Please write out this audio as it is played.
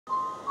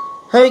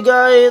Hey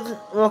guys,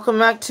 welcome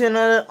back to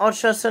another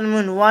Ultra Sun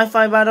Moon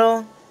Wi-Fi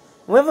battle.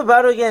 We have a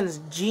battle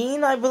against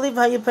Gean, I believe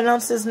how you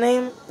pronounce his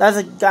name. That's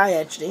a guy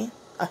actually,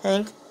 I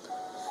think.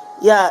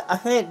 Yeah, I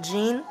think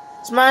Gean.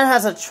 This man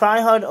has a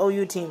try-hard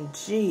OU team,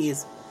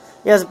 jeez.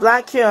 He has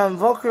Black Hero and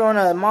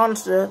Volcarona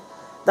Monster,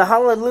 the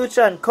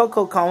Hallelujah and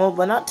Coco combo,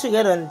 but not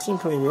together in the team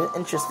preview.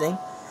 Interesting.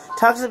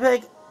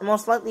 Toxic,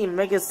 most likely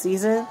Mega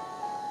Season.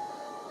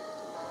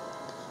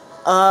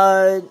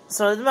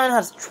 So this man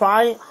has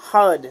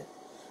try-hard.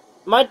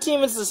 My team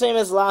is the same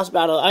as last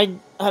battle. I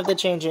have to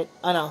change it.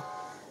 I know.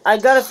 I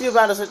got a few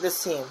battles with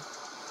this team.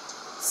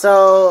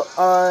 So,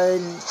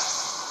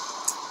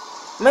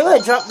 maybe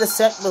I drop the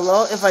set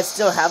below if I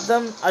still have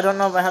them. I don't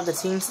know if I have the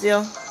team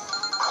still.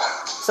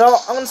 So,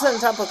 I'm going to set on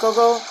top of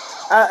Coco.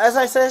 As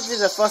I said, this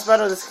is the first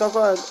battle of this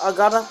Coco. I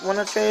got a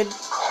winner trade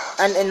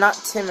and not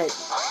timid.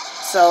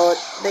 So,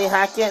 they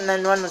hack it and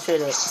then runner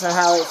trade it.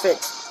 Somehow it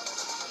fits.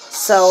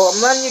 So,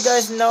 I'm letting you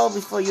guys know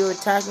before you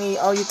attack me.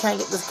 Oh, you can't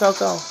get this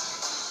Coco.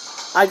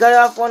 I got it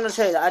off Wonder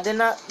Trade. I did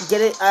not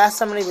get it. I asked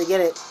somebody to get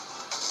it.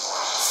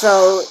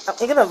 So,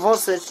 I'm gonna volt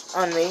switch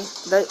on me.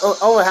 They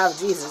overhave,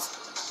 Jesus.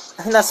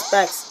 I think that's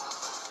SCETCH.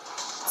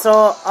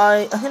 So,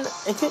 I think,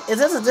 is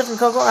this a different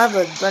Coco? I have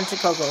a bunch of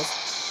Cocos.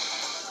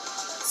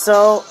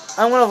 So,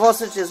 I'm gonna volt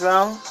switch as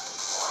well.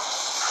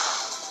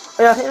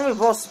 Yeah, hit me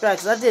both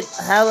SCETCH. That did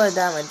hella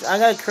damage. I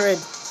got a crit.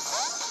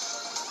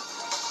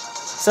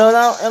 So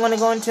now, I'm gonna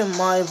go into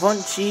my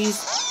Vunt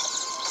Cheese.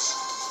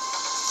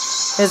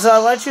 His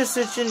Raichu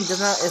switching does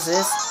not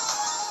exist.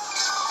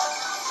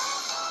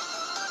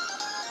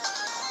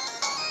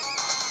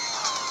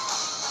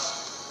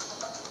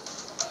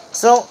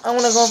 So I'm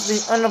gonna go for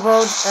the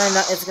Underworld and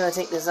it's gonna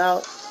take this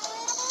out.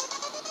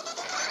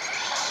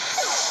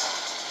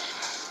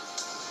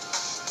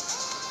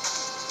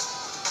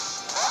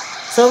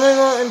 So I'm gonna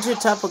go into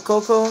Tapu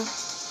Koko.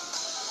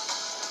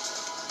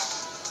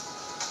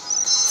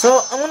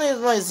 So I'm gonna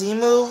use my Z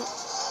move.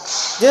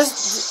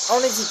 Just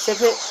only to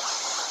chip it.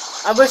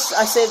 I wish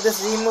I saved this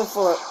Z move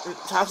for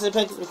Toxic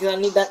because I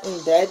need that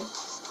in dead.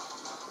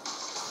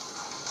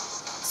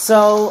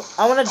 So,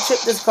 I want to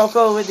chip this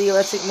Coco with the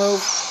electric move.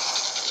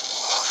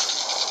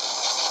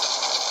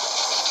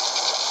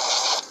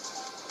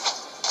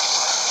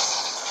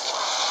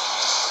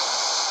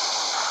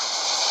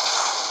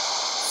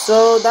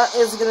 So, that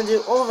is going to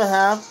do over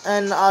half.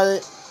 And,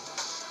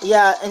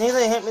 yeah, and he's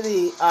going to hit me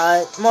the,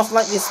 most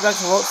likely SCETCH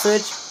Volt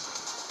Switch.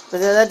 But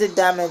that did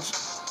damage.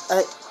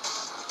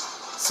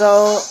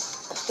 So,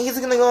 he's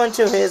gonna go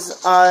into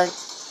his,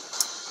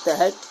 the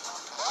heck?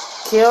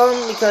 Kill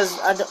him because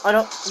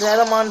the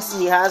other monsters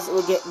he has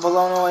will get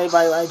blown away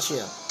by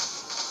Raichu.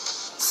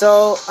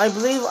 So, I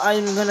believe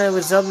I'm gonna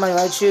reserve my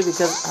Raichu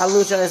because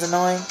Hallelujah is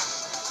annoying.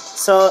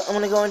 So, I'm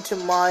gonna go into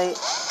my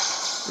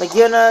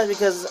Gean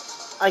because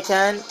I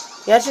can.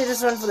 He actually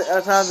just went for the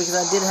air power because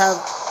I did have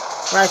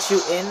Raichu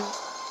in.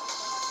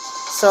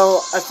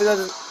 So, I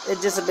figured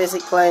it's just a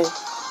basic play.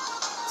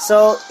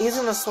 So, he's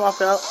gonna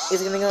swap out.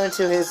 He's gonna go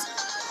into his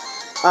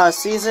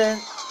season.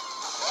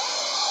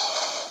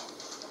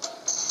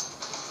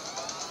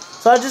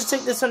 So I just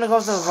take this one to go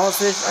to the Volt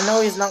Switch. I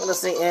know he's not gonna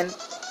stay in.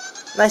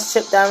 Nice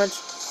chip damage.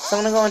 So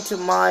I'm gonna go into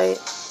my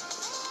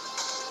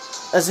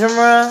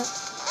Azumarill.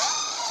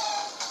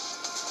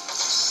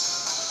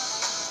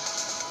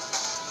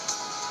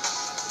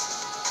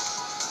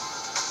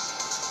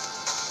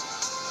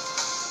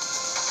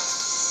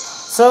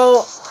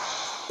 So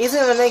he's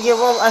gonna make it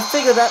evolve. I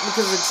figured that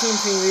because of the team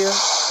preview.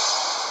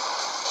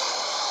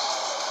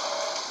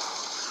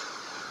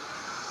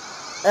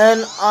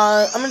 And,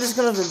 I'm just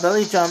gonna do the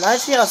belly drum.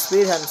 Actually, I'll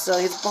speed him, so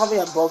he's probably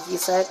a bulky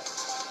set.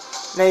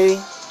 Maybe.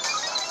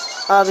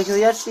 Because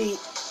he actually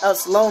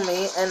outslow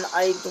me, and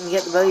I can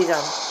get the belly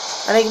drum.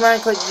 I think man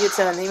click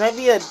U-turn. He might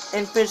be an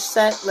in-pitch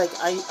set, like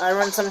I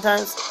run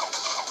sometimes.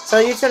 So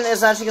U-turn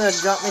is actually gonna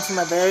drop me to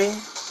my berry.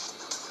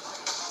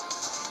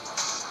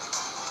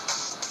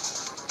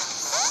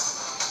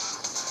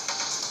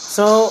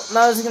 So,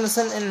 now he's gonna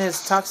send in his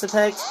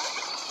Toxic.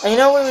 And you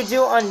know what we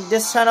do on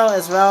this channel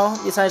as well,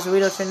 besides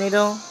Rito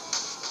Tornado?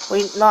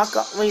 We smack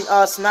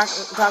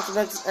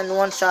Toxic and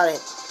one-shot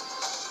it.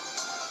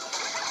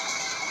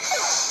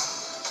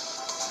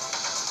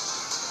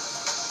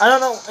 I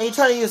don't know, are you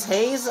trying to use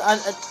Haze? I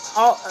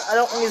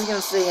don't think he's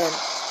gonna stay in.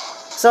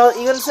 So,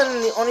 you're gonna send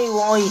in the only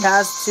wall he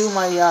has to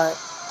my,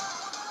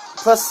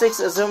 +6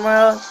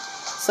 Azumarill.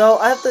 So,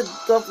 I have to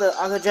go for the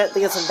Aqua Jet to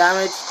get some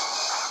damage.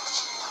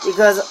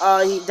 Because,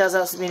 he does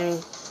outspeed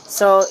me.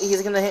 So,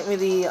 he's gonna hit me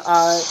the,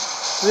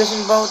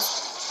 Vision Bolt.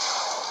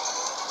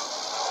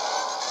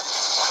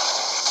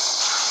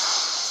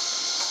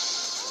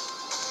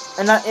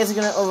 And that is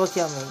gonna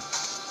overkill me.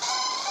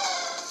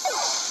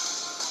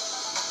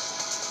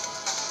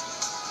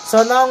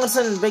 So now I'm gonna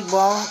send Big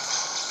Ball.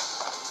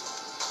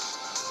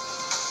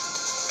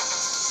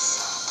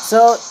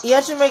 So, he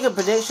actually make a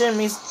prediction,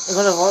 me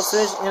going to Volt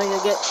Switch, and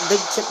gonna get big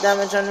chip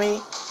damage on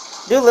me.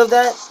 Do live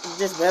that,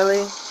 just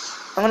barely.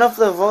 I'm gonna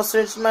for the Volt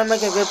Switch, might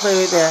make a good play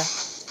right there.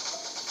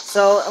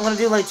 So, I'm gonna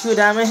do like 2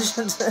 damage.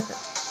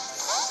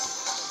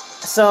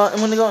 So I'm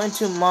gonna go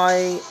into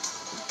my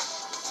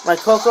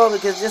Coco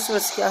because this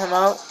will scare him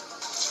out.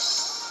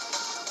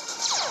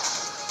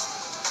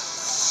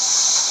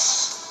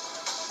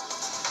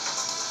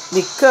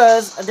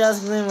 Because a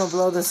Dazzling Gleam will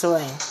blow this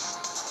away.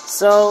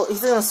 So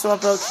he's gonna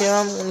swap out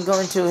Kiram and go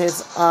into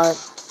his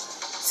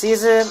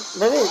Caesar,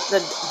 maybe the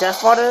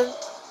Death Water.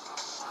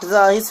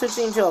 Because he's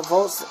switching to a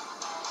Volt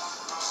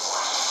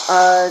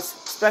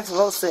Specs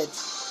Volt Switch.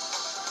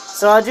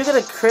 So I do get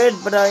a crit,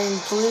 but I'm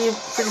pretty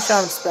sure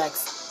I'm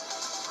Specs.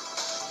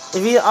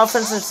 If he's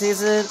offensive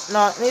Caesar,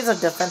 no, it needs a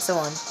defensive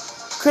one.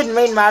 Crit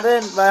made matter,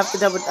 but I have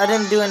to I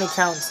didn't do any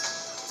counts.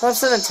 So I'm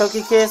sending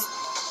Togekiss.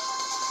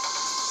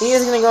 He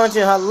is going to go into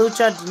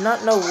Hawlucha. Do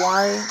not know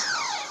why.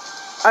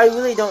 I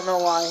really don't know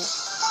why.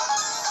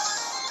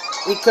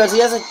 Because he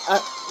has a...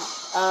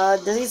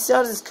 does he still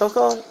have his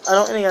Coco? I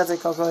don't think he has a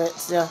Coco yet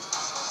still.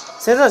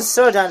 So he has a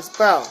Sword Dance,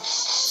 bro.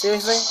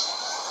 Seriously?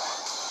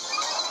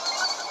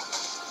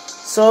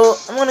 So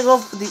I'm going to go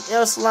for the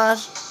Air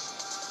Slash.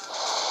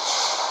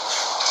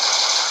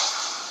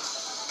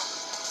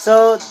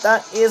 So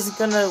that is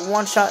going to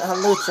one-shot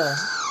Hawlucha.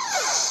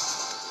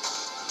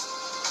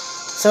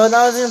 So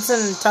that was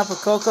instant on top of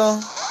Coco.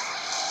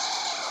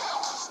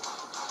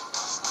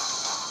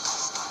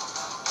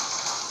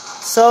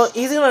 So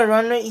he's gonna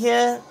run right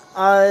here.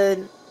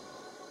 I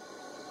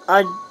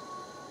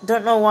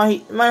don't know why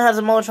he might have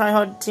a more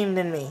try-hard team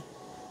than me,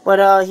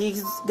 but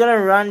he's gonna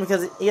run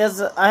because he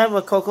has. I have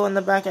a Coco in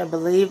the back, I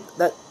believe,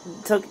 that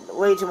took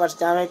way too much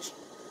damage,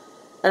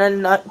 and I'm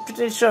not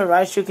pretty sure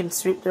Raichu can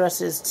sweep the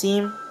rest of his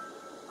team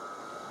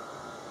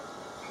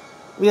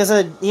because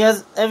he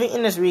has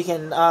everything this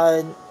weekend.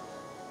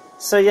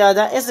 So yeah,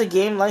 that is the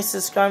game. Like,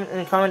 subscribe,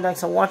 and comment. Thanks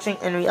for watching,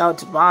 and we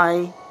out.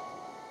 Bye.